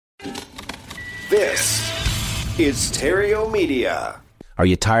This is Stereo Media. Are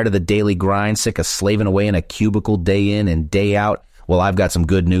you tired of the daily grind, sick of slaving away in a cubicle day in and day out? Well, I've got some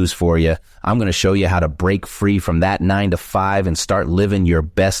good news for you. I'm going to show you how to break free from that 9 to 5 and start living your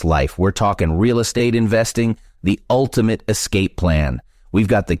best life. We're talking real estate investing, the ultimate escape plan. We've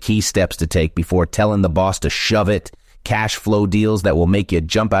got the key steps to take before telling the boss to shove it, cash flow deals that will make you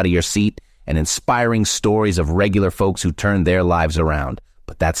jump out of your seat, and inspiring stories of regular folks who turn their lives around.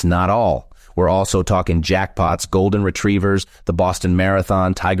 But that's not all. We're also talking jackpots, golden retrievers, the Boston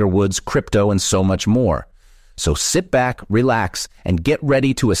Marathon, Tiger Woods, crypto, and so much more. So sit back, relax, and get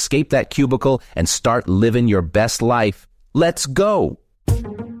ready to escape that cubicle and start living your best life. Let's go!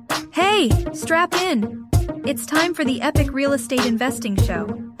 Hey, strap in. It's time for the Epic Real Estate Investing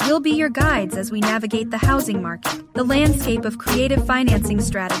Show. We'll be your guides as we navigate the housing market, the landscape of creative financing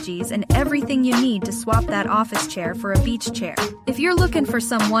strategies, and everything you need to swap that office chair for a beach chair. If you're looking for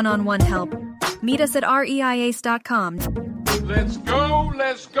some one-on-one help, meet us at reiace.com. Let's go,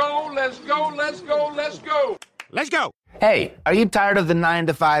 let's go, let's go, let's go, let's go. Let's go. Hey, are you tired of the 9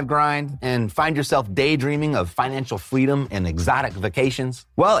 to 5 grind and find yourself daydreaming of financial freedom and exotic vacations?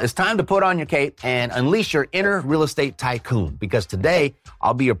 Well, it's time to put on your cape and unleash your inner real estate tycoon, because today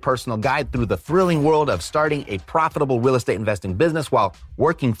I'll be your personal guide through the thrilling world of starting a profitable real estate investing business while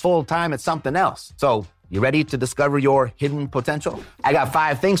working full-time at something else. So, you ready to discover your hidden potential? I got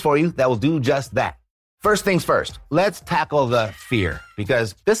 5 things for you that will do just that. First things first, let's tackle the fear,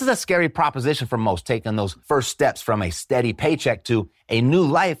 because this is a scary proposition for most, taking those first steps from a steady paycheck to a new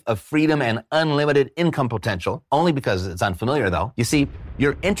life of freedom and unlimited income potential, only because it's unfamiliar though. You see,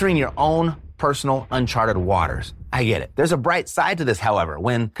 you're entering your own personal uncharted waters. I get it. There's a bright side to this, however,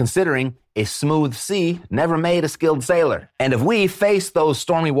 when considering a smooth sea never made a skilled sailor. And if we face those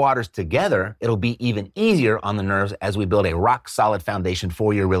stormy waters together, it'll be even easier on the nerves as we build a rock-solid foundation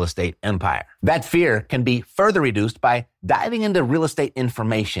for your real estate empire. That fear can be further reduced by diving into real estate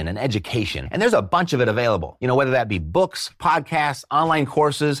information and education. And there's a bunch of it available. You know, whether that be books, podcasts, online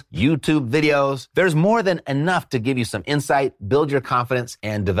courses, YouTube videos, there's more than enough to give you some insight, build your confidence,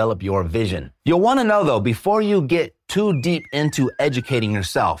 and develop your vision. You'll want to know, though, before you get too deep into educating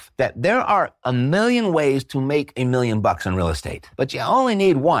yourself, that there are a million ways to make $1 million in real estate, but you only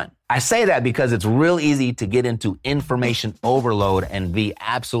need one. I say that because it's real easy to get into information overload and be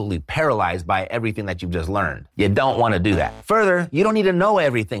absolutely paralyzed by everything that you've just learned. You don't want to do that. Further, you don't need to know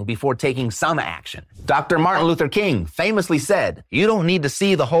everything before taking some action. Dr. Martin Luther King famously said, "You don't need to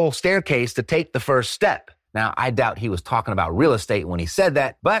see the whole staircase to take the first step." Now, I doubt he was talking about real estate when he said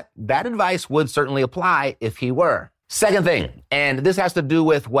that, but that advice would certainly apply if he were. Second thing, and this has to do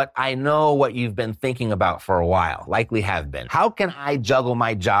with what I know what you've been thinking about for a while, likely have been. How can I juggle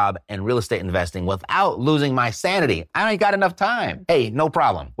my job and real estate investing without losing my sanity? I ain't got enough time. Hey, no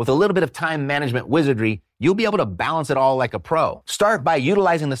problem. With a little bit of time management wizardry, you'll be able to balance it all like a pro. Start by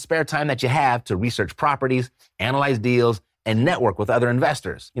utilizing the spare time that you have to research properties, analyze deals, and network with other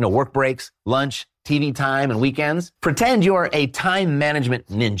investors. You know, work breaks, lunch, TV time, and weekends. Pretend you're a time management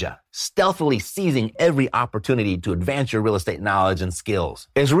ninja, stealthily seizing every opportunity to advance your real estate knowledge and skills.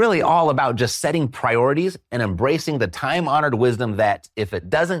 It's really all about just setting priorities and embracing the time-honored wisdom that if it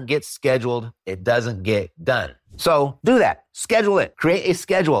doesn't get scheduled, it doesn't get done. So do that. Schedule it. Create a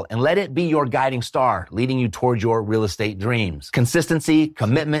schedule and let it be your guiding star, leading you towards your real estate dreams. Consistency,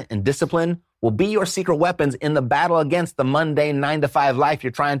 commitment, and discipline will be your secret weapons in the battle against the mundane 9 to 5 life you're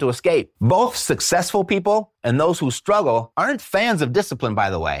trying to escape. Both successful people and those who struggle aren't fans of discipline,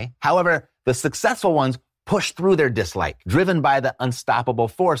 by the way. However, the successful ones push through their dislike, driven by the unstoppable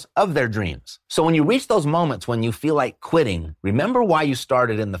force of their dreams. So when you reach those moments when you feel like quitting, remember why you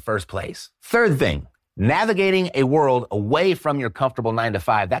started in the first place. Third thing, navigating a world away from your comfortable 9 to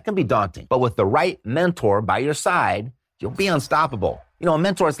 5, that can be daunting. But with the right mentor by your side, you'll be unstoppable. You know, a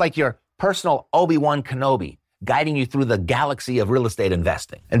mentor is like your personal Obi-Wan Kenobi, guiding you through the galaxy of real estate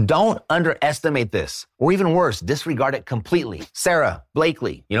investing. And don't underestimate this, or even worse, disregard it completely. Sarah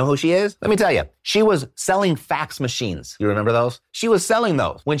Blakely, you know who she is? Let me tell you, she was selling fax machines. You remember those? She was selling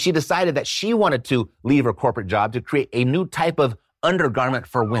those when she decided that she wanted to leave her corporate job to create a new type of undergarment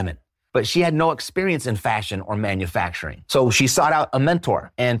for women. But she had no experience in fashion or manufacturing. So she sought out a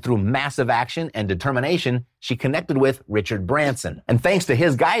mentor, and through massive action and determination, she connected with Richard Branson. And thanks to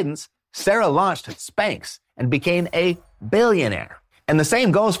his guidance, Sarah launched Spanx and became a billionaire. And the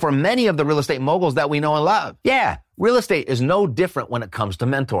same goes for many of the real estate moguls that we know and love. Yeah, real estate is no different when it comes to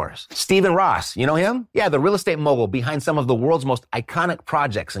mentors. Stephen Ross, you know him? Yeah, the real estate mogul behind some of the world's most iconic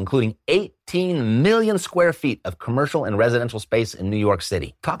projects, including 18 million square feet of commercial and residential space in New York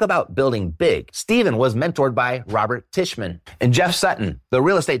City. Talk about building big. Stephen was mentored by Robert Tishman. And Jeff Sutton, the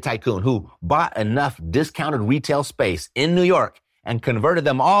real estate tycoon who bought enough discounted retail space in New York and converted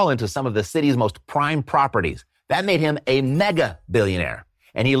them all into some of the city's most prime properties. That made him a mega billionaire.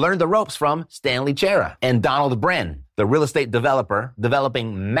 And he learned the ropes from Stanley Chera and Donald Bren, the real estate developer,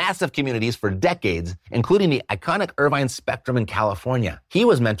 developing massive communities for decades, including the iconic Irvine Spectrum in California. He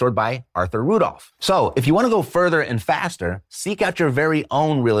was mentored by Arthur Rudolph. So if you want to go further and faster, seek out your very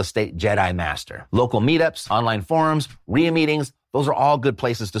own real estate Jedi Master. Local meetups, online forums, RIA meetings, those are all good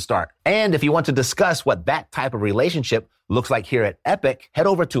places to start. And if you want to discuss what that type of relationship looks like here at Epic, head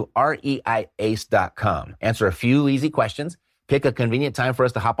over to reiace.com. Answer a few easy questions. Pick a convenient time for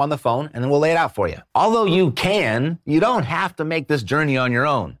us to hop on the phone, and then we'll lay it out for you. Although you don't have to make this journey on your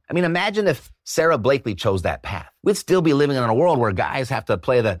own. I mean, imagine if Sarah Blakely chose that path. We'd still be living in a world where guys have to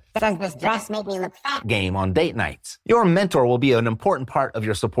play the "does this dress make me look fat" game on date nights. Your mentor will be an important part of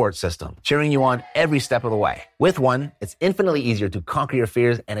your support system, cheering you on every step of the way. With one, it's infinitely easier to conquer your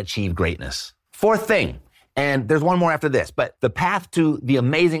fears and achieve greatness. Fourth thing, and there's one more after this, but the path to the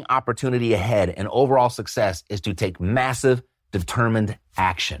amazing opportunity ahead and overall success is to take massive, determined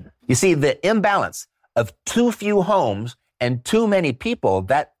action. You see, the imbalance of too few homes and too many people,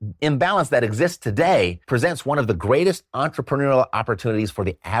 that imbalance that exists today presents one of the greatest entrepreneurial opportunities for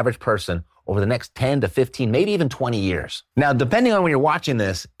the average person over the next 10 to 15, maybe even 20 years. Now, depending on when you're watching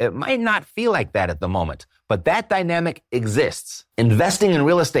this, it might not feel like that at the moment, but that dynamic exists. Investing in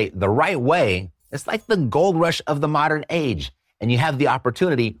real estate the right way, it's like the gold rush of the modern age. And you have the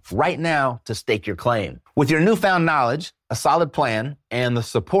opportunity right now to stake your claim. With your newfound knowledge, a solid plan, and the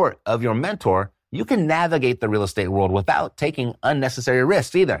support of your mentor, you can navigate the real estate world without taking unnecessary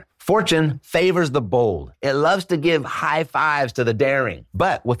risks either. Fortune favors the bold. It loves to give high fives to the daring.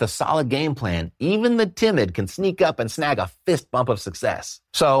 But with a solid game plan, even the timid can sneak up and snag a fist bump of success.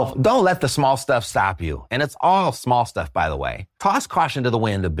 So don't let the small stuff stop you. And it's all small stuff, by the way. Toss caution to the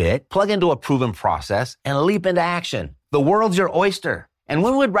wind a bit, plug into a proven process, and leap into action. The world's your oyster. And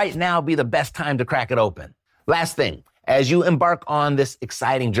when would right now be the best time to crack it open? Last thing, as you embark on this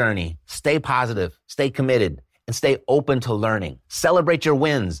exciting journey, stay positive, stay committed, and stay open to learning. Celebrate your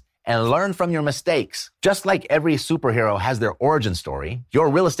wins and learn from your mistakes. Just like every superhero has their origin story, your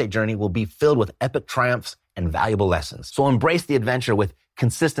real estate journey will be filled with epic triumphs and valuable lessons. So embrace the adventure with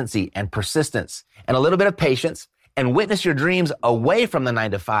consistency and persistence and a little bit of patience, and witness your dreams away from the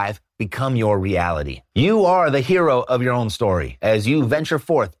 9-to-5 become your reality. You are the hero of your own story. As you venture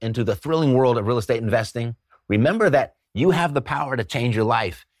forth into the thrilling world of real estate investing, remember that you have the power to change your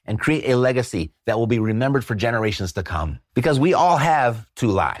life and create a legacy that will be remembered for generations to come. Because we all have two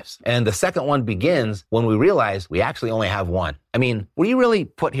lives. And the second one begins when we realize we actually only have one. I mean, were you really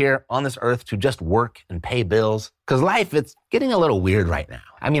put here on this earth to just work and pay bills? Because life, it's getting a little weird right now.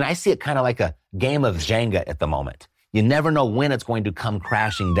 I mean, I see it kind of like a game of Jenga at the moment. You never know when it's going to come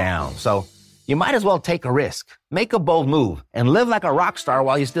crashing down. So you might as well take a risk, make a bold move, and live like a rock star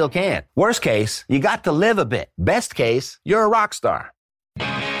while you still can. Worst case, you got to live a bit. Best case, you're a rock star.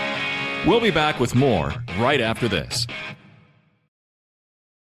 We'll be back with more right after this.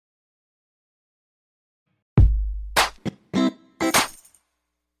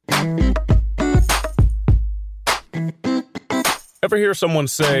 Ever hear someone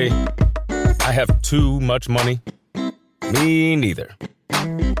say, "I have too much money"? Me neither.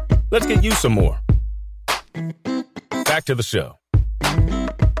 Let's get you some more. Back to the show.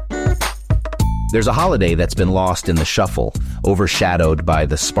 There's a holiday that's been lost in the shuffle, overshadowed by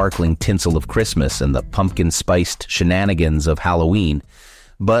the sparkling tinsel of Christmas and the pumpkin-spiced shenanigans of Halloween.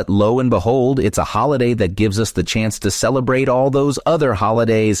 But lo and behold, it's a holiday that gives us the chance to celebrate all those other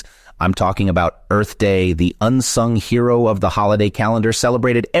holidays. I'm talking about Earth Day, the unsung hero of the holiday calendar,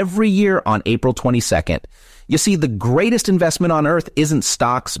 celebrated every year on April 22nd. You see, the greatest investment on earth isn't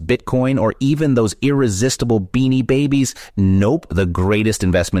stocks, Bitcoin, or even those irresistible Beanie Babies. Nope, the greatest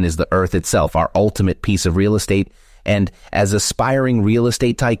investment is the earth itself, our ultimate piece of real estate. And as aspiring real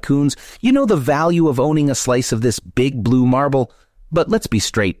estate tycoons, you know the value of owning a slice of this big blue marble. But let's be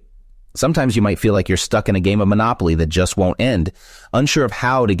straight. Sometimes you might feel like you're stuck in a game of Monopoly that just won't end, unsure of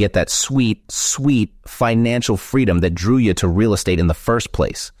how to get that sweet, sweet financial freedom that drew you to real estate in the first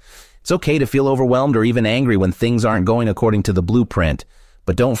place. It's okay to feel overwhelmed or even angry when things aren't going according to the blueprint.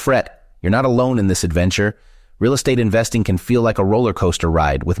 But don't fret. You're not alone in this adventure. Real estate investing can feel like a roller coaster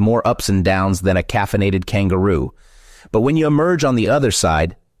ride with more ups and downs than a caffeinated kangaroo. But when you emerge on the other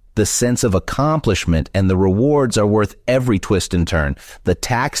side, the sense of accomplishment and the rewards are worth every twist and turn. The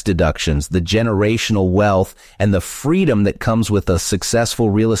tax deductions, the generational wealth, and the freedom that comes with a successful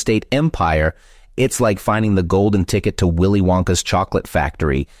real estate empire. It's like finding the golden ticket to Willy Wonka's chocolate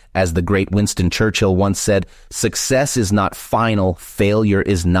factory. As the great Winston Churchill once said, success is not final, failure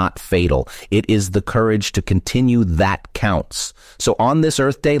is not fatal. It is the courage to continue that counts. So on this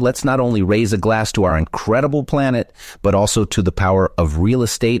Earth Day, let's not only raise a glass to our incredible planet, but also to the power of real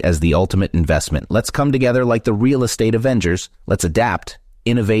estate as the ultimate investment. Let's come together like the real estate Avengers. Let's adapt,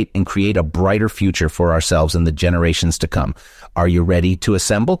 innovate, and create a brighter future for ourselves and the generations to come. Are you ready to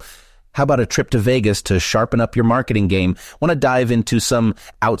assemble? How about a trip to Vegas to sharpen up your marketing game? Want to dive into some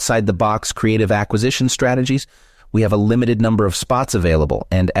outside-the-box creative acquisition strategies? We have a limited number of spots available,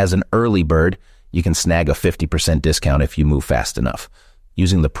 and as an early bird, you can snag a 50% discount if you move fast enough.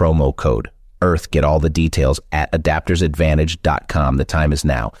 Using the promo code EARTH, get all the details at adaptersadvantage.com. The time is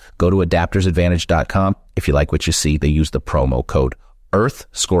now. Go to adaptersadvantage.com. If you like what you see, they use the promo code EARTH.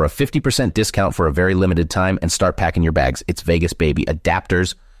 Score a 50% discount for a very limited time and start packing your bags. It's Vegas, baby.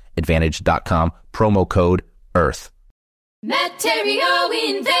 adaptersadvantage.com, promo code EARTH. Matt Terrio,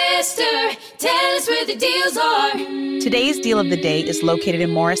 investor, tell us where the deals are. Today's deal of the day is located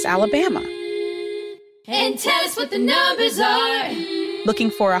in Morris, Alabama. And tell us what the numbers are. Looking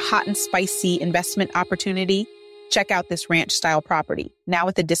for a hot and spicy investment opportunity? Check out this ranch-style property, now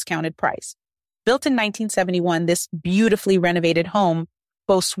with a discounted price. Built in 1971, this beautifully renovated home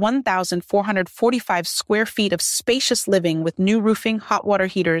boasts 1,445 square feet of spacious living with new roofing, hot water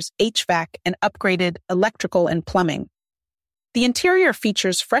heaters, HVAC, and upgraded electrical and plumbing. The interior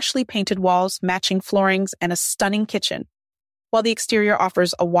features freshly painted walls, matching floorings, and a stunning kitchen, while the exterior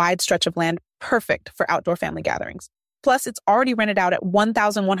offers a wide stretch of land perfect for outdoor family gatherings. Plus, it's already rented out at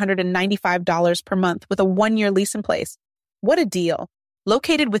 $1,195 per month with a 1-year lease in place. What a deal!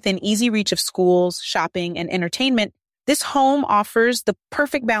 Located within easy reach of schools, shopping, and entertainment, this home offers the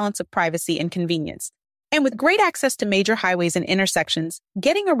perfect balance of privacy and convenience. And with great access to major highways and intersections,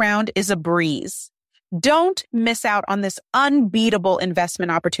 getting around is a breeze. Don't miss out on this unbeatable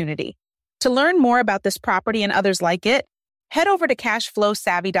investment opportunity. To learn more about this property and others like it, head over to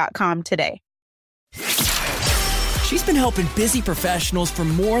cashflowsavvy.com today. She's been helping busy professionals for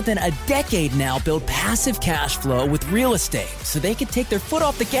more than a decade now build passive cash flow with real estate so they can take their foot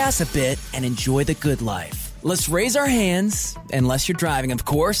off the gas a bit and enjoy the good life. Let's raise our hands, unless you're driving, of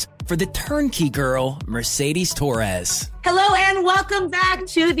course, for the turnkey girl, Mercedes Torres. Hello and welcome back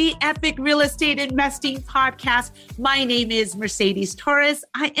to the Epic Real Estate Investing Podcast. My name is Mercedes Torres.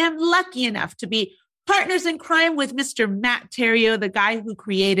 I am lucky enough to be partners in crime with Mr. Matt Terrio, the guy who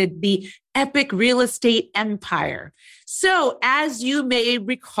created the Epic Real Estate Empire. So as you may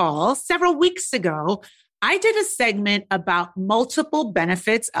recall, several weeks ago, I did a segment about multiple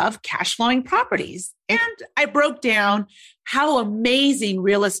benefits of cash flowing properties. And I broke down how amazing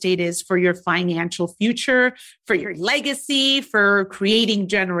real estate is for your financial future, for your legacy, for creating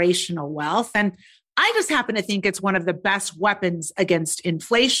generational wealth. And I just happen to think it's one of the best weapons against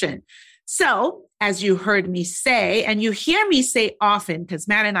inflation. So, as you heard me say, and you hear me say often, because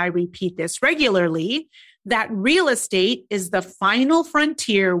Matt and I repeat this regularly, that real estate is the final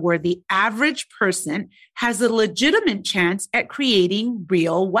frontier where the average person has a legitimate chance at creating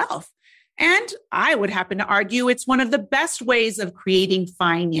real wealth. And I would happen to argue it's one of the best ways of creating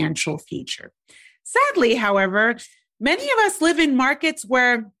financial future. Sadly, however, many of us live in markets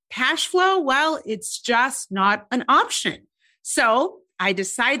where cash flow, well, it's just not an option. So I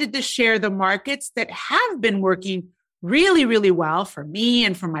decided to share the markets that have been working really, really well for me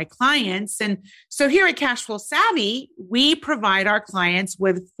and for my clients. And so here at Cashflow Savvy, we provide our clients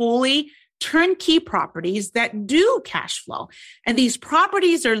with fully turnkey properties that do cash flow. And these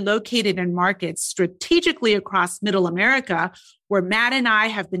properties are located in markets strategically across Middle America, where Matt and I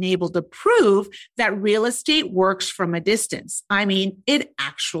have been able to prove that real estate works from a distance. I mean, it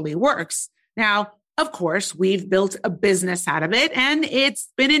actually works. Now, of course, we've built a business out of it, and it's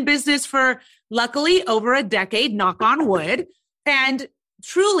been in business for, luckily, over a decade, knock on wood. And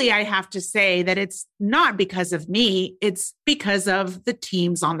truly, I have to say that it's not because of me, it's because of the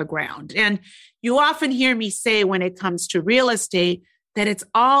teams on the ground. And you often hear me say when it comes to real estate that it's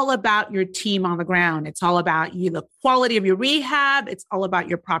all about your team on the ground. It's all about you, the quality of your rehab. It's all about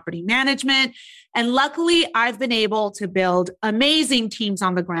your property management. And luckily, I've been able to build amazing teams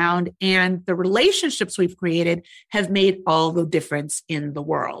on the ground, and the relationships we've created have made all the difference in the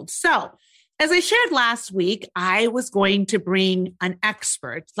world. So, as I shared last week, I was going to bring an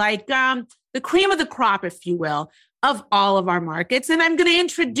expert, like the cream of the crop, if you will, of all of our markets. And I'm going to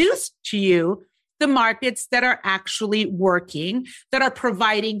introduce to you the markets that are actually working, that are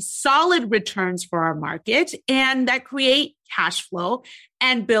providing solid returns for our market, and that create cash flow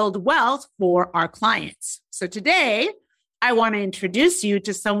and build wealth for our clients. So today, I want to introduce you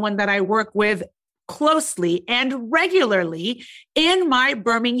to someone that I work with closely and regularly in my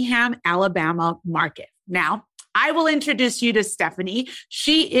Birmingham, Alabama market. Now, I will introduce you to Stephanie.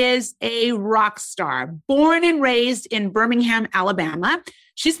 She is a rock star, born and raised in Birmingham, Alabama.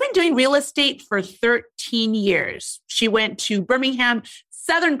 She's been doing real estate for 13 years. She went to Birmingham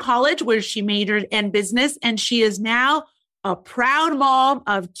Southern College, where she majored in business, and she is now a proud mom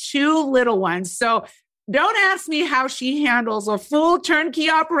of 2 little ones. So don't ask me how she handles a full turnkey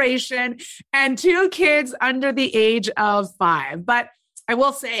operation and 2 kids under the age of 5. But I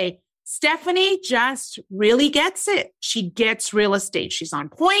will say, Stephanie just really gets it. She gets real estate. She's on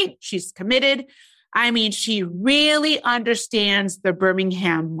point. She's committed. I mean, she really understands the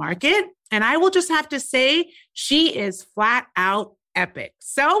Birmingham market. And I will just have to say, she is flat out epic.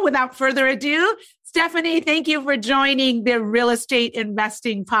 So without further ado, Stephanie, thank you for joining the Real Estate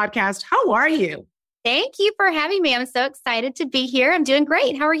Investing Podcast. How are you? Thank you for having me. I'm so excited to be here. I'm doing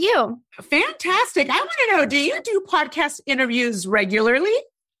great. How are you? Fantastic. I want to know, do you do podcast interviews regularly?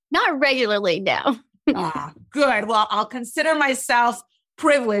 Not regularly, no. Good. Well, I'll consider myself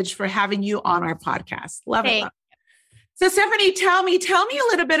privileged for having you on our podcast. Love it. So Stephanie, tell me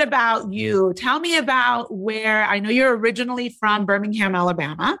a little bit about you. Tell me about where, I know you're originally from Birmingham,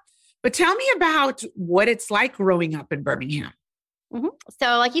 Alabama, but tell me about what it's like growing up in Birmingham. Mm-hmm.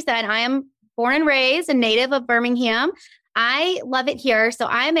 So like you said, I am born and raised a native of Birmingham. I love it here. So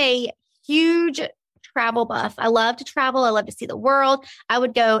I'm a huge travel buff. I love to travel. I love to see the world. I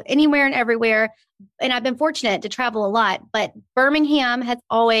would go anywhere and everywhere. And I've been fortunate to travel a lot, but Birmingham has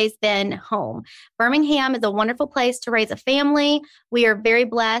always been home. Birmingham is a wonderful place to raise a family. We are very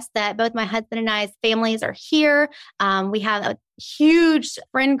blessed that both my husband and I's families are here. We have a huge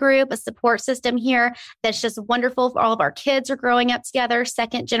friend group, a support system here that's just wonderful. All of our kids are growing up together,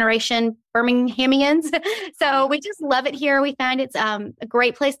 second generation Birminghamians. So we just love it here. We find it's a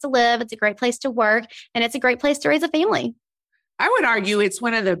great place to live. It's a great place to work, and it's a great place to raise a family. I would argue it's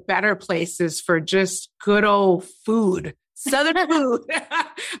one of the better places for just good old food, Southern food.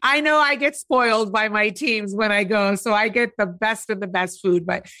 I know I get spoiled by my teams when I go, so I get the best of the best food,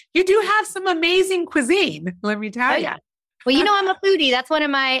 but you do have some amazing cuisine, let me tell you. Yeah. Well, you know, I'm a foodie. That's one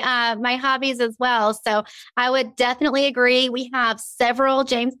of my my hobbies as well. So I would definitely agree. We have several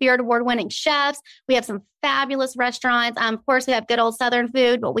James Beard award-winning chefs. We have some fabulous restaurants. Of course, we have good old Southern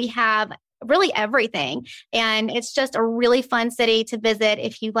food, but we have really everything. And it's just a really fun city to visit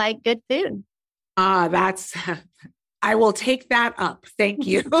if you like good food. I will take that up. Thank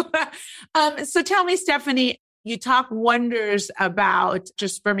you. So tell me, Stephanie, you talk wonders about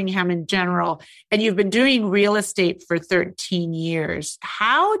just Birmingham in general, and you've been doing real estate for 13 years.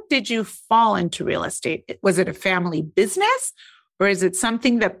 How did you fall into real estate? Was it a family business, or is it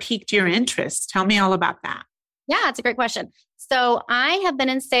something that piqued your interest? Tell me all about that. Yeah, it's a great question. So I have been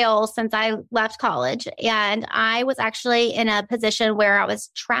in sales since I left college, and I was actually in a position where I was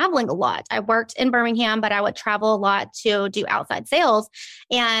traveling a lot. I worked in Birmingham, but I would travel a lot to do outside sales,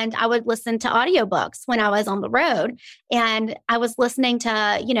 and I would listen to audiobooks when I was on the road. And I was listening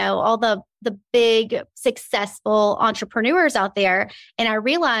to, you know, all the big successful entrepreneurs out there. And I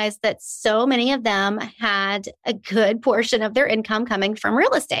realized that so many of them had a good portion of their income coming from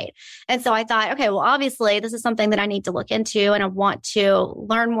real estate. And so I thought, okay, well, obviously this is something that I need to look into and I want to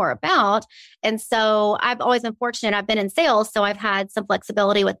learn more about. And so I've always been fortunate. I've been in sales, so I've had some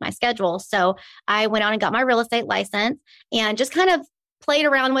flexibility with my schedule. So I went on and got my real estate license and just kind of played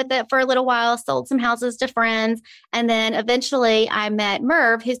around with it for a little while, sold some houses to friends. And then eventually I met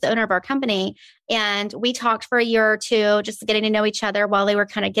Merv, who's the owner of our company. And we talked for a year or two, just getting to know each other while they were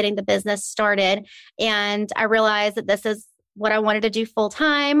kind of getting the business started. And I realized that this is what I wanted to do full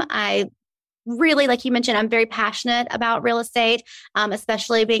time. I really, like you mentioned, I'm very passionate about real estate,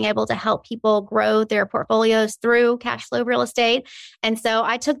 especially being able to help people grow their portfolios through cash flow real estate. And so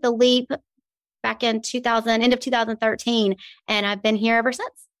I took the leap back in end of 2013, and I've been here ever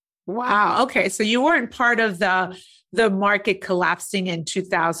since. Wow. Okay. So you weren't part of the market collapsing in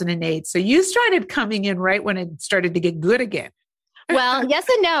 2008. So you started coming in right when it started to get good again. Well, yes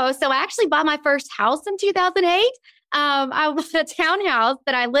and no. So I actually bought my first house in 2008. I was a townhouse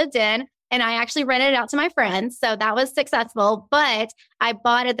that I lived in, and I actually rented it out to my friends. So that was successful, but I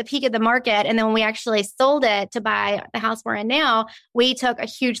bought at the peak of the market. And then when we actually sold it to buy the house we're in now, we took a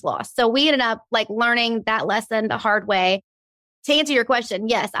huge loss. So we ended up like learning that lesson the hard way. To answer your question,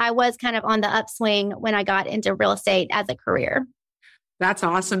 yes, I was kind of on the upswing when I got into real estate as a career. That's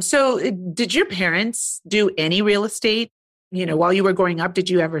awesome. So did your parents do any real estate? While you were growing up, did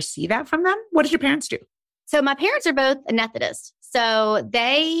you ever see that from them? What did your parents do? So my parents are both anesthetists. So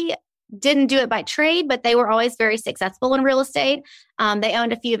they didn't do it by trade, but they were always very successful in real estate. They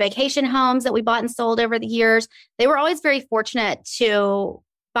owned a few vacation homes that we bought and sold over the years. They were always very fortunate to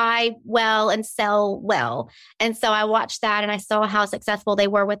buy well and sell well. And so I watched that and I saw how successful they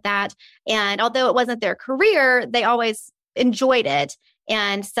were with that. And although it wasn't their career, they always enjoyed it.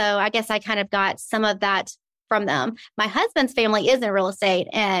 And so I guess I kind of got some of that from them. My husband's family is in real estate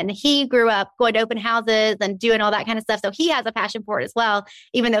and he grew up going to open houses and doing all that kind of stuff. So he has a passion for it as well,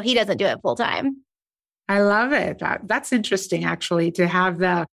 even though he doesn't do it full time. I love it. That's interesting, actually, to have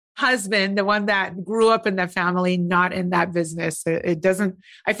the husband, the one that grew up in the family, not in that business. It doesn't,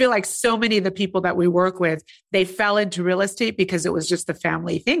 I feel like so many of the people that we work with, they fell into real estate because it was just the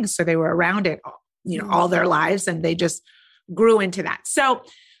family thing. So they were around it, all their lives and they just grew into that. So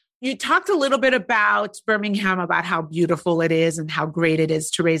you talked a little bit about Birmingham, about how beautiful it is and how great it is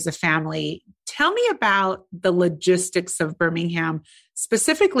to raise a family. Tell me about the logistics of Birmingham,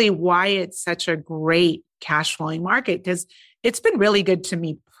 specifically why it's such a great cash flowing market, because it's been really good to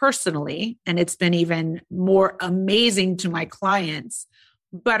me personally, and it's been even more amazing to my clients.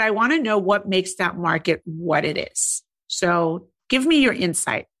 But I want to know what makes that market what it is. So give me your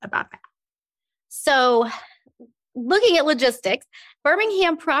insight about that. So looking at logistics,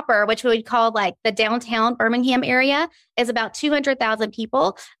 Birmingham proper, which we would call like the downtown Birmingham area, is about 200,000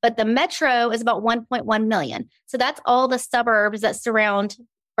 people, but the metro is about 1.1 million. So that's all the suburbs that surround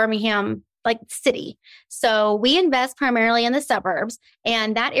Birmingham, like city. So we invest primarily in the suburbs,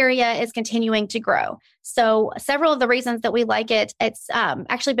 and that area is continuing to grow. So several of the reasons that we like it, it's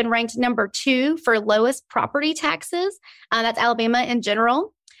actually been ranked number 2 for lowest property taxes. That's Alabama in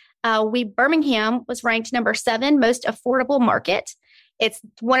general. Birmingham was ranked number 7 most affordable market. It's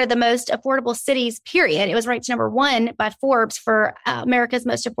one of the most affordable cities, period. It was ranked number 1 by Forbes for America's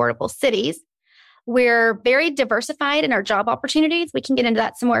most affordable cities. We're very diversified in our job opportunities. We can get into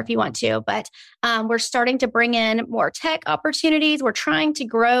that some more if you want to, but we're starting to bring in more tech opportunities. We're trying to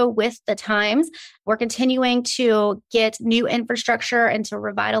grow with the times. We're continuing to get new infrastructure and to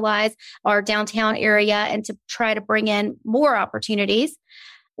revitalize our downtown area and to try to bring in more opportunities.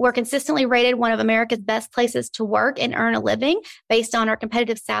 We're consistently rated one of America's best places to work and earn a living based on our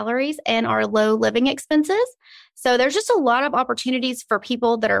competitive salaries and our low living expenses. So there's just a lot of opportunities for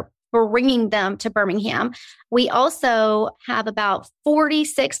people that are bringing them to Birmingham. We also have about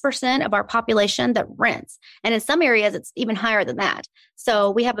 46% of our population that rents. And in some areas, it's even higher than that. So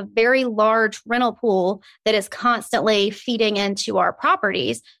we have a very large rental pool that is constantly feeding into our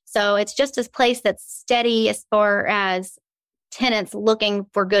properties. So it's just a place that's steady as far as tenants looking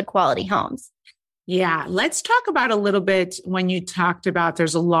for good quality homes. Yeah. Let's talk about a little bit when you talked about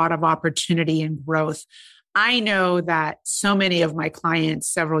there's a lot of opportunity and growth. I know that so many of my clients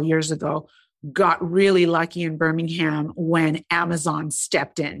several years ago got really lucky in Birmingham when Amazon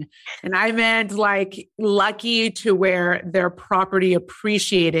stepped in. And I meant like lucky to where their property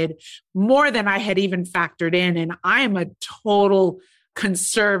appreciated more than I had even factored in. And I'm a total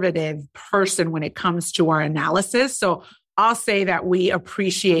conservative person when it comes to our analysis. So I'll say that we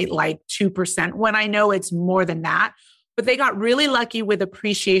appreciate like 2% when I know it's more than that. But they got really lucky with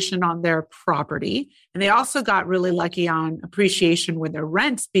appreciation on their property. And they also got really lucky on appreciation with their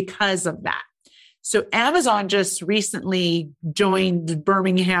rents because of that. So Amazon just recently joined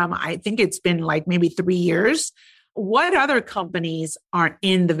Birmingham. I think it's been like maybe 3 years. What other companies are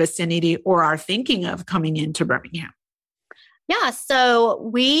in the vicinity or are thinking of coming into Birmingham? Yeah, so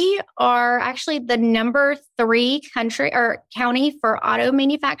we are actually the number 3 county for auto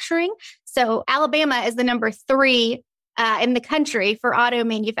manufacturing. So Alabama is the number 3 in the country for auto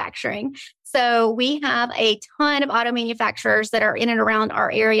manufacturing. So we have a ton of auto manufacturers that are in and around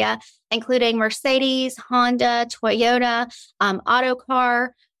our area, including Mercedes, Honda, Toyota,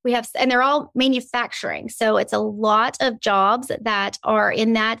 Autocar. We have, and they're all manufacturing. So it's a lot of jobs that are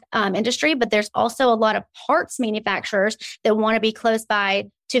in that industry, but there's also a lot of parts manufacturers that want to be close by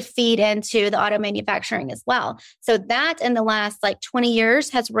to feed into the auto manufacturing as well. So that in the last like 20 years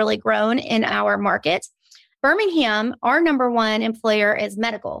has really grown in our market. Birmingham, our number 1 employer is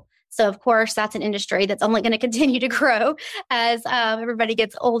medical. So of course, that's an industry that's only going to continue to grow as everybody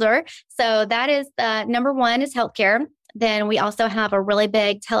gets older. So that is number 1 is healthcare. Then we also have a really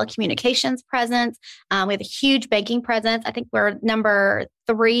big telecommunications presence. We have a huge banking presence. I think we're number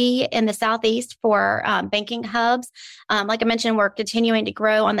 3 in the Southeast for banking hubs. Like I mentioned, we're continuing to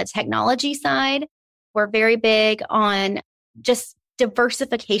grow on the technology side. We're very big on just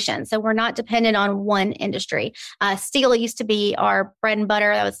diversification. So we're not dependent on one industry. Steel used to be our bread and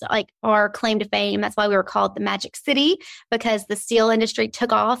butter. That was like our claim to fame. That's why we were called the Magic City, because the steel industry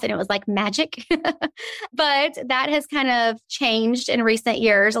took off and it was like magic. But that has kind of changed in recent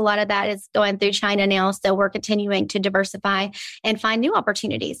years. A lot of that is going through China now. So we're continuing to diversify and find new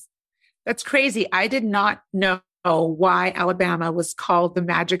opportunities. That's crazy. I did not know why Alabama was called the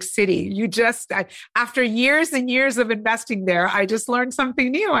Magic City. After years and years of investing there, I just learned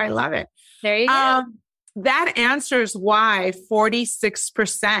something new. I love it. There you go. That answers why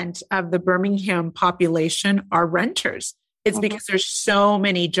 46% of the Birmingham population are renters. It's because there's so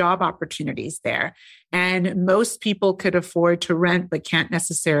many job opportunities there. And most people could afford to rent, but can't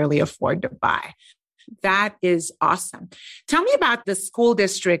necessarily afford to buy. That is awesome. Tell me about the school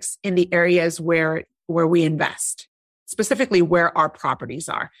districts in the areas where we invest, specifically where our properties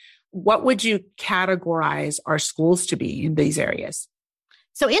are. What would you categorize our schools to be in these areas?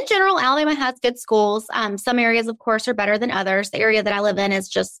 So in general, Alabama has good schools. Some areas, of course, are better than others. The area that I live in is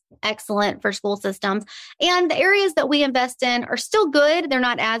just excellent for school systems. And the areas that we invest in are still good. They're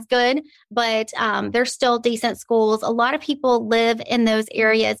not as good, but they're still decent schools. A lot of people live in those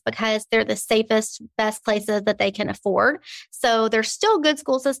areas because they're the safest, best places that they can afford. So they're still good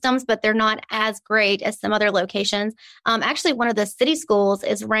school systems, but they're not as great as some other locations. Actually, one of the city schools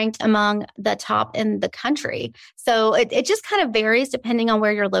is ranked among the top in the country. So it just kind of varies depending on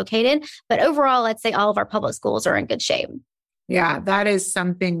where you're located. But overall, I'd say all of our public schools are in good shape. Yeah, that is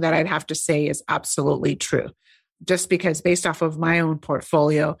something that I'd have to say is absolutely true. Just because based off of my own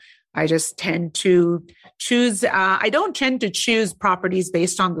portfolio, I just tend to choose, I don't tend to choose properties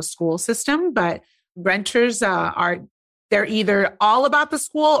based on the school system, but renters they're either all about the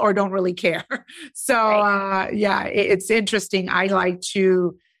school or don't really care. So it's interesting. I like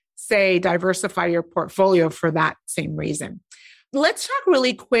to say diversify your portfolio for that same reason. Let's talk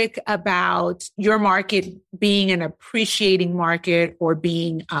really quick about your market being an appreciating market or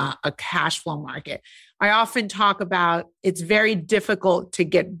being a cash flow market. I often talk about it's very difficult to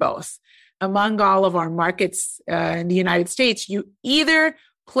get both. Among all of our markets in the United States, you either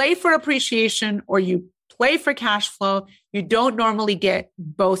play for appreciation or you play for cash flow. You don't normally get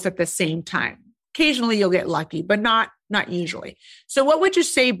both at the same time. Occasionally you'll get lucky, but not usually. So what would you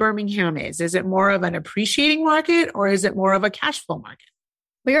say Birmingham is? Is it more of an appreciating market or is it more of a cash flow market?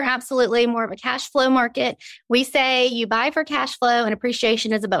 We are absolutely more of a cash flow market. We say you buy for cash flow and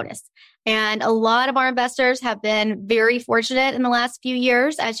appreciation is a bonus. And a lot of our investors have been very fortunate in the last few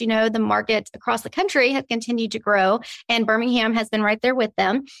years. As you know, the market across the country has continued to grow and Birmingham has been right there with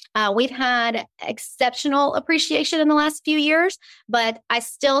them. We've had exceptional appreciation in the last few years, but I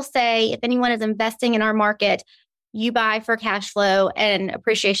still say if anyone is investing in our market, you buy for cash flow and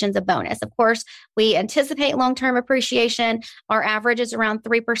appreciation is a bonus. Of course, we anticipate long-term appreciation. Our average is around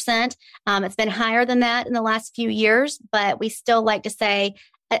 3%. It's been higher than that in the last few years, but we still like to say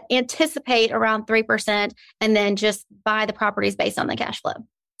anticipate around 3% and then just buy the properties based on the cash flow.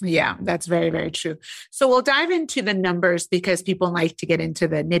 Yeah, that's very, very true. So we'll dive into the numbers because people like to get into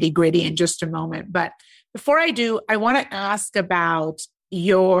the nitty gritty in just a moment. But before I do, I want to ask about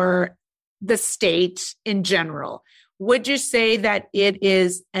the state in general. Would you say that it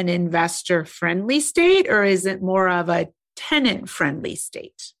is an investor-friendly state or is it more of a tenant-friendly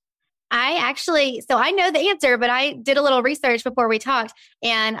state? I know the answer, but I did a little research before we talked,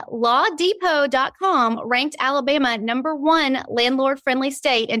 and lawdepot.com ranked Alabama #1 landlord-friendly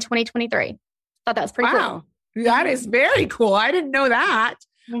state in 2023. Thought that was pretty cool. That is very cool. I didn't know that.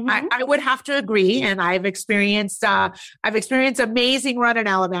 Mm-hmm. I would have to agree. And I've experienced amazing run in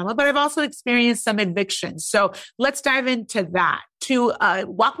Alabama, but I've also experienced some evictions. So let's dive into that. To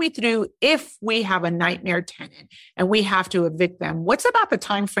walk me through, if we have a nightmare tenant and we have to evict them, what's about the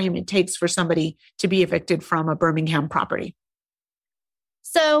time frame it takes for somebody to be evicted from a Birmingham property?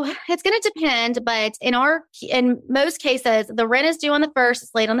 So it's going to depend, but in most cases, the rent is due on the 1st,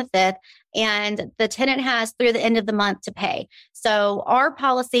 it's late on the 5th, and the tenant has through the end of the month to pay. So our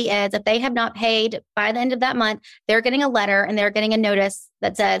policy is if they have not paid by the end of that month, they're getting a letter and they're getting a notice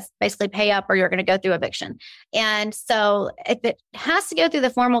that says basically pay up or you're going to go through eviction. And so if it has to go through the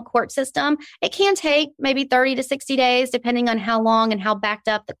formal court system, it can take maybe 30 to 60 days, depending on how long and how backed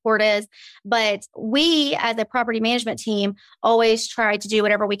up the court is. But we, as a property management team, always try to do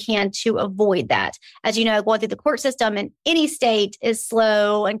whatever we can to avoid that. As you know, going through the court system in any state is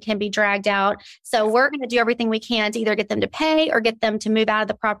slow and can be dragged out. So we're going to do everything we can to either get them to pay or get them to move out of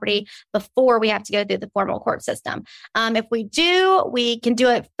the property before we have to go through the formal court system. If we do, we can do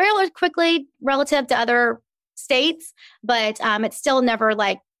it fairly quickly relative to other states, but it's still never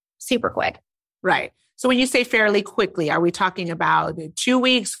like super quick. Right. So when you say fairly quickly, are we talking about 2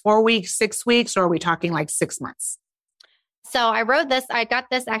 weeks, 4 weeks, 6 weeks, or are we talking like 6 months? So I wrote this. I got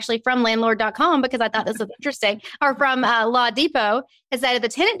this actually from landlord.com because I thought this was interesting, or from Law Depot. Is that if the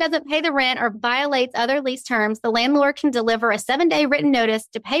tenant doesn't pay the rent or violates other lease terms, the landlord can deliver a 7-day written notice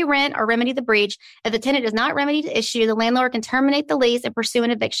to pay rent or remedy the breach. If the tenant does not remedy the issue, the landlord can terminate the lease and pursue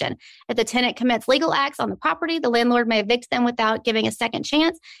an eviction. If the tenant commits legal acts on the property, the landlord may evict them without giving a second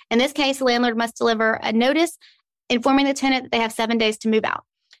chance. In this case, the landlord must deliver a notice informing the tenant that they have 7 days to move out.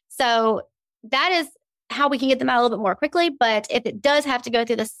 So that is how we can get them out a little bit more quickly. But if it does have to go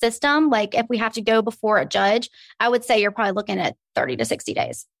through the system, like if we have to go before a judge, I would say you're probably looking at 30 to 60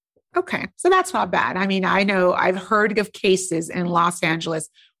 days. Okay. So that's not bad. I mean, I know I've heard of cases in Los Angeles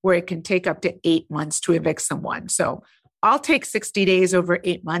where it can take up to 8 months to evict someone. So I'll take 60 days over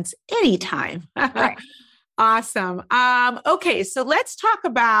 8 months anytime. Right. Awesome. Okay. So let's talk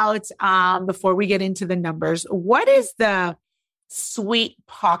about, before we get into the numbers, what is the sweet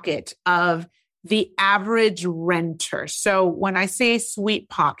pocket of the average renter? So when I say sweet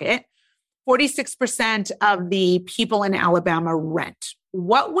pocket, 46% of the people in Alabama rent.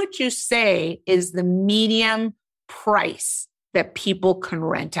 What would you say is the medium price that people can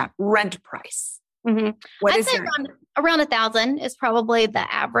rent at? Rent price. Mm-hmm. I'd say around 1,000 is probably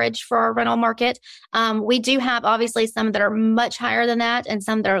the average for our rental market. We do have obviously some that are much higher than that and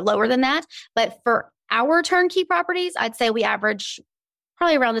some that are lower than that. But for our turnkey properties, I'd say we average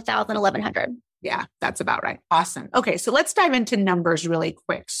probably around 1,000, 1,100. Yeah, that's about right. Awesome. Okay, so let's dive into numbers really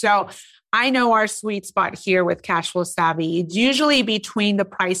quick. So I know our sweet spot here with Cashflow Savvy, it's usually between the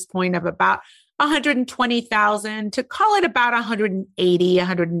price point of about 120,000 to call it about 180,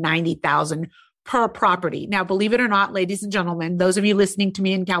 190,000 per property. Now, believe it or not, ladies and gentlemen, those of you listening to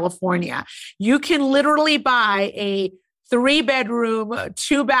me in California, you can literally buy a 3-bedroom,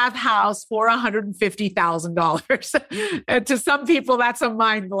 2-bath house for $150,000. To some people, that's a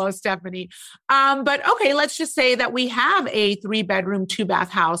mind blow, Stephanie. But okay, let's just say that we have a 3-bedroom, 2-bath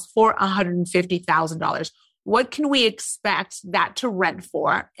house for $150,000. What can we expect that to rent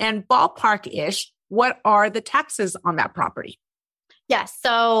for? And ballpark-ish, what are the taxes on that property? Yes.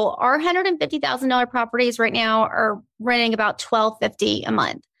 So our $150,000 properties right now are renting about $1,250 a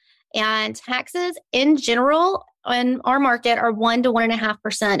month. And taxes in general in our market are 1 to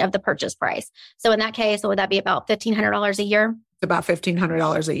 1.5% of the purchase price. So in that case, what would that be, about $1,500 a year? It's about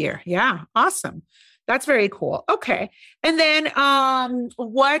 $1,500 a year. Yeah. Awesome. That's very cool. Okay. And then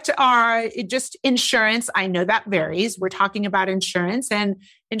what are just insurance? I know that varies. We're talking about insurance, and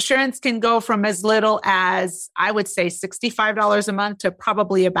insurance can go from as little as, I would say, $65 a month to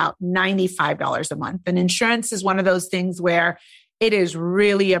probably about $95 a month. And insurance is one of those things where it is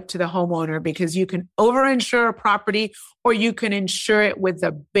really up to the homeowner, because you can overinsure a property or you can insure it with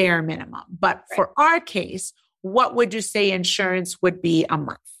the bare minimum. But for our case, what would you say insurance would be a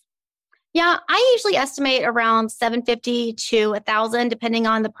month? Yeah, I usually estimate around $750 to $1,000, depending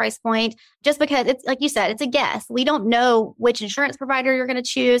on the price point, just because it's like you said, it's a guess. We don't know which insurance provider you're going to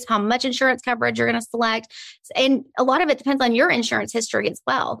choose, how much insurance coverage you're going to select. And a lot of it depends on your insurance history as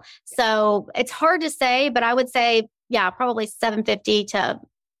well. So it's hard to say, but I would say, yeah, probably $750 to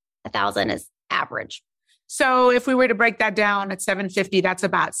 $1,000 is average. So if we were to break that down at $750, that's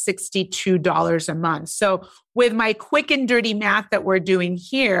about $62 a month. So with my quick and dirty math that we're doing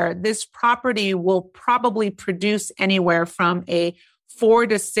here, this property will probably produce anywhere from a 4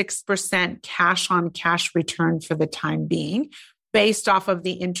 to 6% cash on cash return for the time being, based off of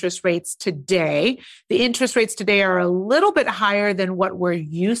the interest rates today. The interest rates today are a little bit higher than what we're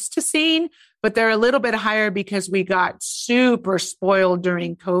used to seeing, but they're a little bit higher because we got super spoiled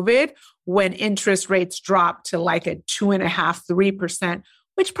during COVID when interest rates dropped to like a 2.5%, 3%,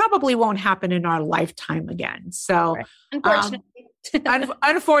 which probably won't happen in our lifetime again. So unfortunately.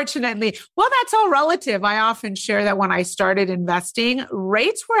 Unfortunately, well, that's all relative. I often share that when I started investing,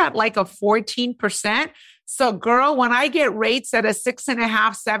 rates were at like a 14%. So girl, when I get rates at a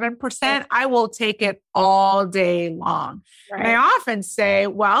 6.5%, 7%, I will take it all day long. Right. And I often say,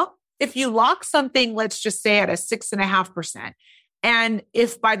 well, if you lock something, let's just say at a 6.5%, and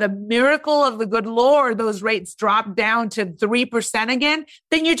if by the miracle of the good Lord, those rates drop down to 3% again,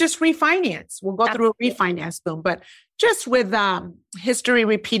 then you just refinance. We'll go through a refinance boom. But just with history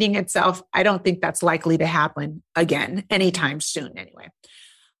repeating itself, I don't think that's likely to happen again anytime soon anyway.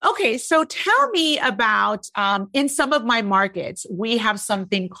 Okay, so tell me about, in some of my markets, we have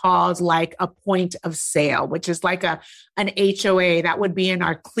something called like a point of sale, which is like an HOA that would be in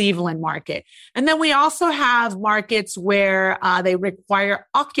our Cleveland market. And then we also have markets where they require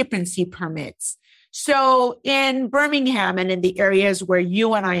occupancy permits. So in Birmingham and in the areas where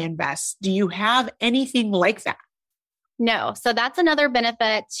you and I invest, do you have anything like that? No. So that's another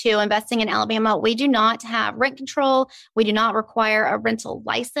benefit to investing in Alabama. We do not have rent control. We do not require a rental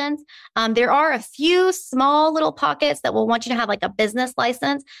license. There are a few small little pockets that will want you to have like a business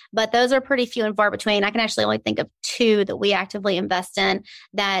license, but those are pretty few and far between. I can actually only think of 2 that we actively invest in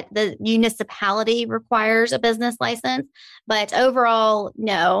that the municipality requires a business license, but overall,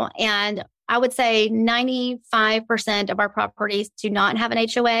 no. And I would say 95% of our properties do not have an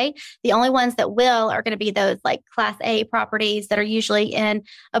HOA. The only ones that will are going to be those like Class A properties that are usually in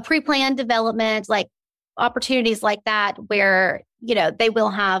a pre-planned development, like opportunities like that, where, they will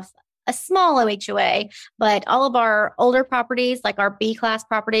have a small HOA, but all of our older properties, like our B-class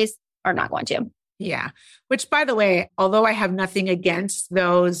properties, are not going to. Yeah. Which, by the way, although I have nothing against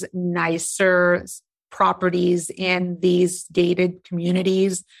those nicer properties in these gated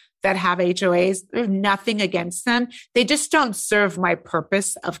communities that have HOAs, there's nothing against them. They just don't serve my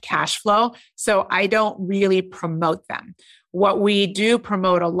purpose of cash flow. So I don't really promote them. What we do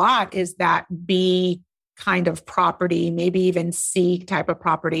promote a lot is that B kind of property, maybe even C type of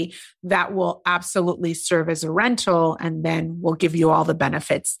property that will absolutely serve as a rental and then will give you all the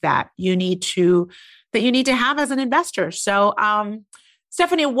benefits that you need to have as an investor. So,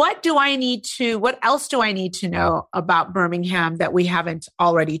 Stephanie, what else do I need to know about Birmingham that we haven't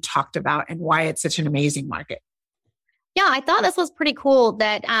already talked about and why it's such an amazing market? Yeah, I thought this was pretty cool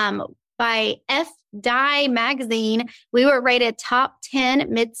that by FDI magazine, we were rated top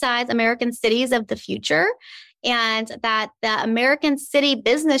 10 mid-sized American cities of the future, and that the American City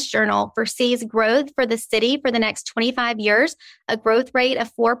Business Journal foresees growth for the city for the next 25 years. A growth rate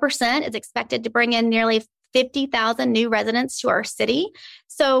of 4% is expected to bring in nearly 50,000 new residents to our city.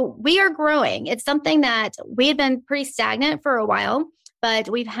 So we are growing. It's something that we had been pretty stagnant for a while, but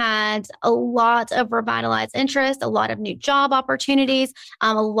we've had a lot of revitalized interest, a lot of new job opportunities.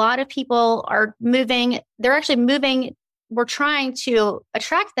 A lot of people are moving. They're actually moving. We're trying to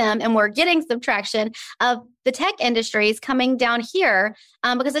attract them, and we're getting some traction of the tech industries coming down here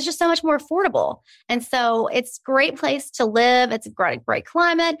because it's just so much more affordable. And so it's a great place to live. It's a great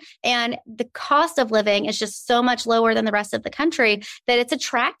climate, and the cost of living is just so much lower than the rest of the country that it's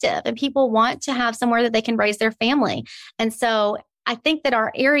attractive, and people want to have somewhere that they can raise their family. And so I think that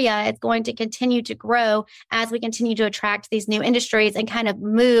our area is going to continue to grow as we continue to attract these new industries and kind of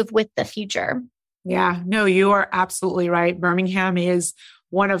move with the future. Yeah, no, you are absolutely right. Birmingham is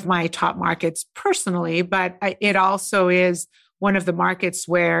one of my top markets personally, but it also is one of the markets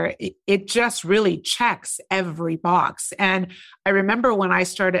where it just really checks every box. And I remember when I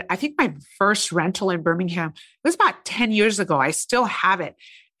started, I think my first rental in Birmingham, it was about 10 years ago. I still have it.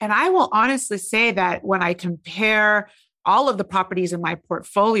 And I will honestly say that when I compare all of the properties in my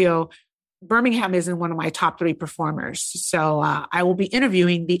portfolio, Birmingham is in one of my top 3 performers. So I will be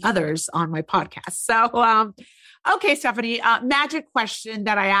interviewing the others on my podcast. So, okay, Stephanie, magic question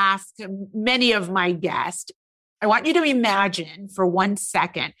that I ask many of my guests. I want you to imagine for 1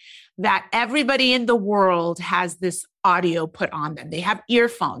 second that everybody in the world has this audio put on them. They have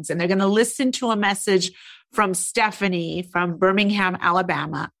earphones and they're going to listen to a message from Stephanie from Birmingham,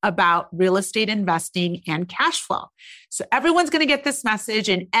 Alabama, about real estate investing and cash flow. So everyone's going to get this message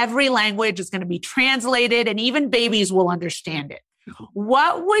and every language is going to be translated and even babies will understand it.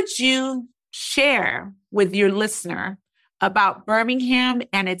 What would you share with your listener about Birmingham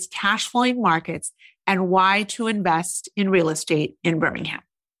and its cash flowing markets and why to invest in real estate in Birmingham?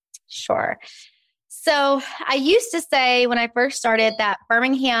 Sure. So I used to say when I first started that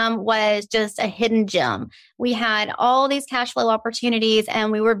Birmingham was just a hidden gem. We had all these cash flow opportunities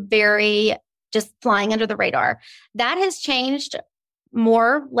and we were very just flying under the radar. That has changed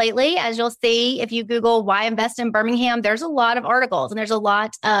more lately. As you'll see, if you Google why invest in Birmingham, there's a lot of articles and there's a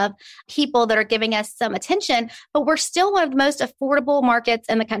lot of people that are giving us some attention, but we're still one of the most affordable markets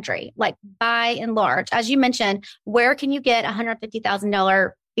in the country, like by and large. As you mentioned, where can you get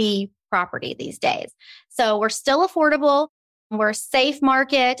 $150,000 fee property these days? So we're still affordable. We're a safe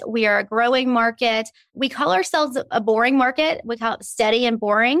market. We are a growing market. We call ourselves a boring market. We call it steady and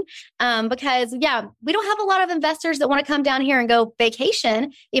boring because, we don't have a lot of investors that want to come down here and go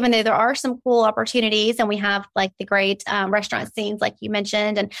vacation, even though there are some cool opportunities. And we have like the great restaurant scenes, like you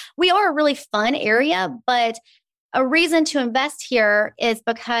mentioned. And we are a really fun area, but a reason to invest here is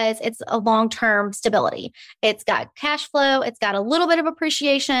because it's a long-term stability. It's got cash flow, it's got a little bit of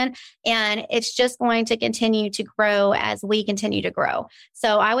appreciation, and it's just going to continue to grow as we continue to grow.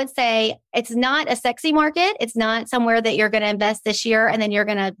 So I would say it's not a sexy market. It's not somewhere that you're going to invest this year and then you're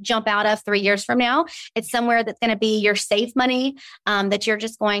going to jump out of 3 years from now. It's somewhere that's going to be your safe money, that you're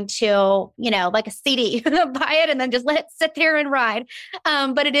just going to, like a CD, buy it and then just let it sit there and ride.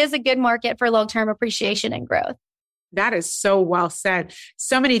 But it is a good market for long-term appreciation and growth. That is so well said.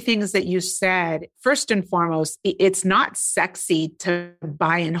 So many things that you said. First and foremost, it's not sexy to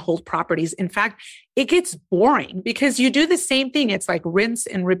buy and hold properties. In fact, it gets boring because you do the same thing. It's like rinse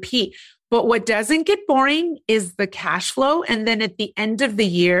and repeat. But what doesn't get boring is the cash flow. And then at the end of the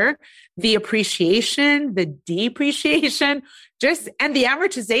year, the appreciation, the depreciation, and the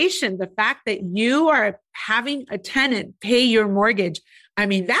amortization, the fact that you are having a tenant pay your mortgage. I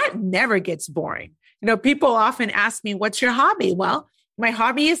mean, that never gets boring. People often ask me, what's your hobby? Well, my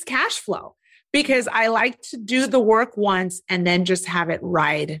hobby is cash flow because I like to do the work once and then just have it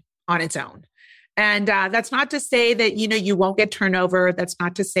ride on its own. And that's not to say that, you won't get turnover. That's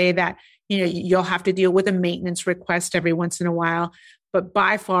not to say that, you'll have to deal with a maintenance request every once in a while. But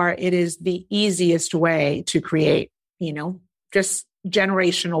by far, it is the easiest way to create, just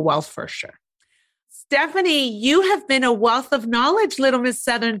generational wealth for sure. Stephanie, you have been a wealth of knowledge, Little Miss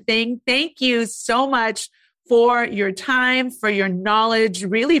Southern Thing. Thank you so much for your time, for your knowledge,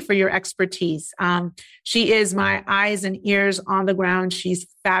 really for your expertise. She is my eyes and ears on the ground. She's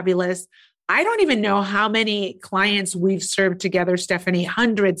fabulous. I don't even know how many clients we've served together, Stephanie.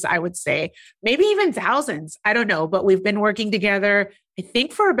 Hundreds, I would say, maybe even thousands. I don't know, but we've been working together, I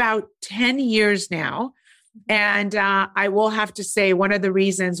think, for about 10 years now. And I will have to say, one of the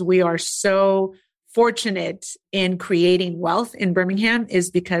reasons we are so fortunate in creating wealth in Birmingham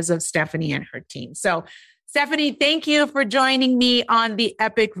is because of Stephanie and her team. So Stephanie, thank you for joining me on the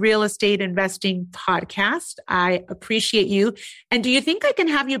Epic Real Estate Investing Podcast. I appreciate you. And do you think I can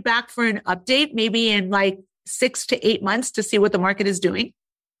have you back for an update, maybe in like 6 to 8 months to see what the market is doing?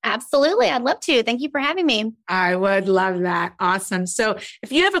 Absolutely. I'd love to. Thank you for having me. I would love that. Awesome. So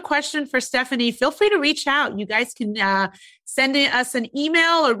if you have a question for Stephanie, feel free to reach out. You guys can send us an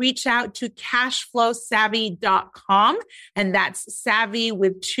email or reach out to cashflowsavvy.com. And that's savvy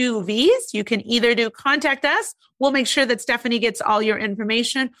with 2 V's. You can either contact us. We'll make sure that Stephanie gets all your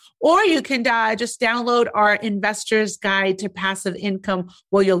information, or you can just download our Investor's Guide to Passive Income,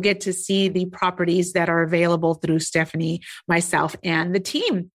 where you'll get to see the properties that are available through Stephanie, myself, and the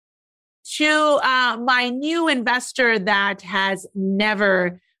team. To my new investor that has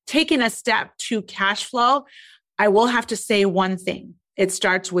never taken a step to cash flow, I will have to say one thing. It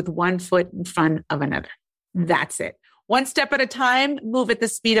starts with one foot in front of another. That's it. One step at a time, move at the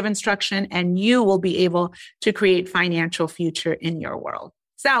speed of instruction, and you will be able to create financial future in your world.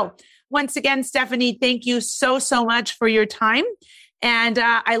 So once again, Stephanie, thank you so much for your time. And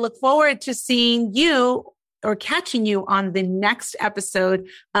I look forward to seeing you or catching you on the next episode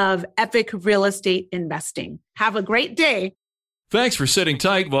of Epic Real Estate Investing. Have a great day. Thanks for sitting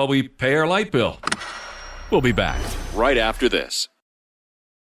tight while we pay our light bill. We'll be back right after this.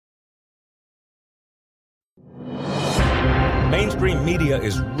 Mainstream media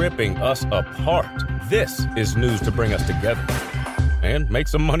is ripping us apart. This is news to bring us together and make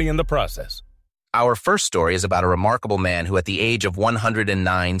some money in the process. Our first story is about a remarkable man who at the age of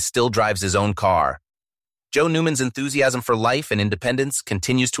 109 still drives his own car. Joe Newman's enthusiasm for life and independence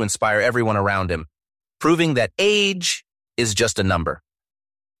continues to inspire everyone around him, proving that age is just a number.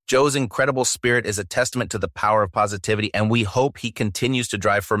 Joe's incredible spirit is a testament to the power of positivity, and we hope he continues to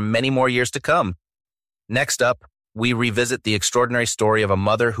drive for many more years to come. Next up, we revisit the extraordinary story of a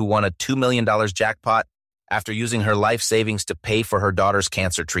mother who won a $2 million jackpot after using her life savings to pay for her daughter's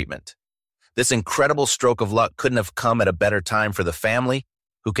cancer treatment. This incredible stroke of luck couldn't have come at a better time for the family,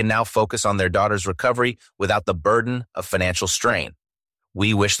 who can now focus on their daughter's recovery without the burden of financial strain.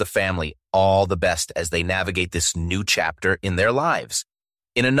 We wish the family all the best as they navigate this new chapter in their lives.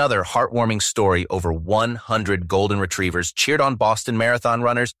 In another heartwarming story, over 100 golden retrievers cheered on Boston Marathon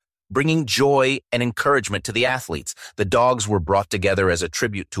runners, bringing joy and encouragement to the athletes. The dogs were brought together as a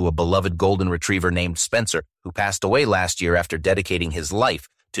tribute to a beloved golden retriever named Spencer, who passed away last year after dedicating his life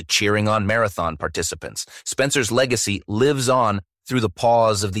to cheering on marathon participants. Spencer's legacy lives on through the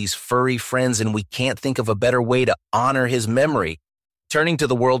paws of these furry friends, and we can't think of a better way to honor his memory. Turning to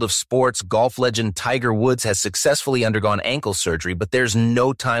the world of sports, golf legend Tiger Woods has successfully undergone ankle surgery, but there's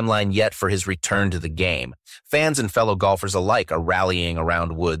no timeline yet for his return to the game. Fans and fellow golfers alike are rallying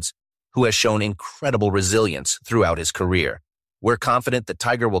around Woods, who has shown incredible resilience throughout his career. We're confident that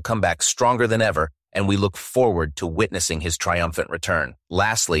Tiger will come back stronger than ever and we look forward to witnessing his triumphant return.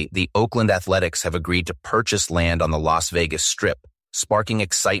 Lastly, the Oakland Athletics have agreed to purchase land on the Las Vegas Strip, sparking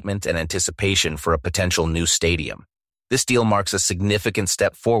excitement and anticipation for a potential new stadium. This deal marks a significant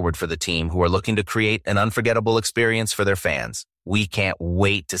step forward for the team, who are looking to create an unforgettable experience for their fans. We can't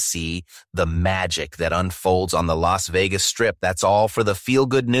wait to see the magic that unfolds on the Las Vegas Strip. That's all for the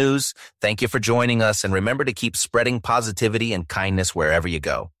feel-good news. Thank you for joining us, and remember to keep spreading positivity and kindness wherever you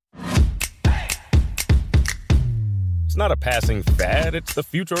go. It's not a passing fad, it's the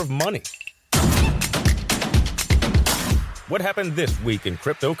future of money. What happened this week in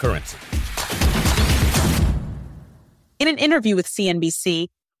cryptocurrency? In an interview with CNBC,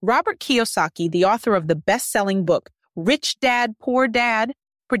 Robert Kiyosaki, the author of the best-selling book Rich Dad, Poor Dad,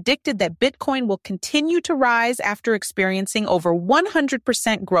 predicted that Bitcoin will continue to rise after experiencing over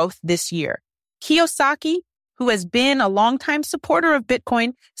 100% growth this year. Kiyosaki, who has been a longtime supporter of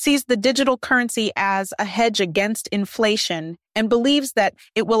Bitcoin, sees the digital currency as a hedge against inflation and believes that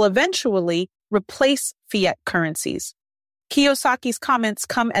it will eventually replace fiat currencies. Kiyosaki's comments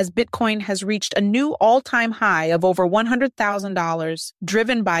come as Bitcoin has reached a new all-time high of over $100,000,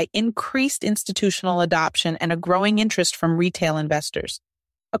 driven by increased institutional adoption and a growing interest from retail investors.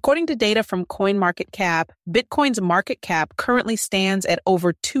 According to data from CoinMarketCap, Bitcoin's market cap currently stands at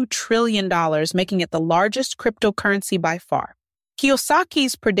over $2 trillion, making it the largest cryptocurrency by far.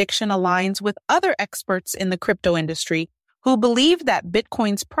 Kiyosaki's prediction aligns with other experts in the crypto industry who believe that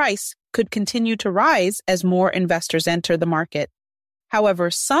Bitcoin's price could continue to rise as more investors enter the market. However,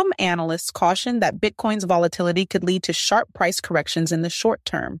 some analysts caution that Bitcoin's volatility could lead to sharp price corrections in the short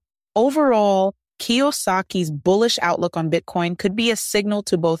term. Overall, Kiyosaki's bullish outlook on Bitcoin could be a signal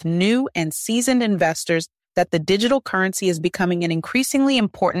to both new and seasoned investors that the digital currency is becoming an increasingly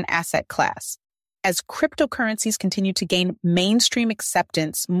important asset class. As cryptocurrencies continue to gain mainstream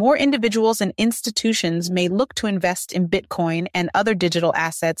acceptance, more individuals and institutions may look to invest in Bitcoin and other digital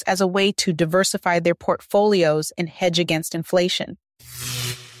assets as a way to diversify their portfolios and hedge against inflation.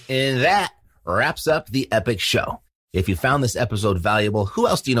 And that wraps up the Epic Show. If you found this episode valuable, who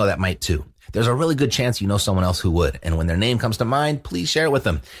else do you know that might too? There's a really good chance you know someone else who would. And when their name comes to mind, please share it with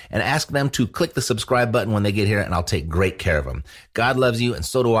them and ask them to click the subscribe button when they get here, and I'll take great care of them. God loves you, and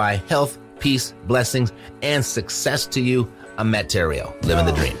so do I. Health, peace, blessings, and success to you. I'm Matt Theriault, living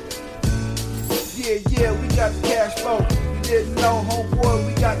the dream. Yeah, we got the cash flow. You didn't know, homeboy,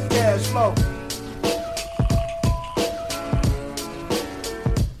 we got the cash flow.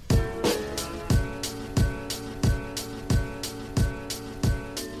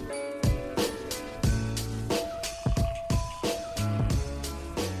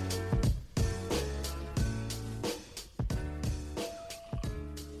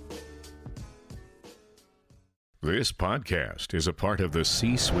 This podcast is a part of the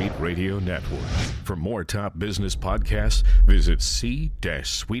C-Suite Radio Network. For more top business podcasts, visit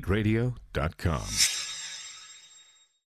c-suiteradio.com.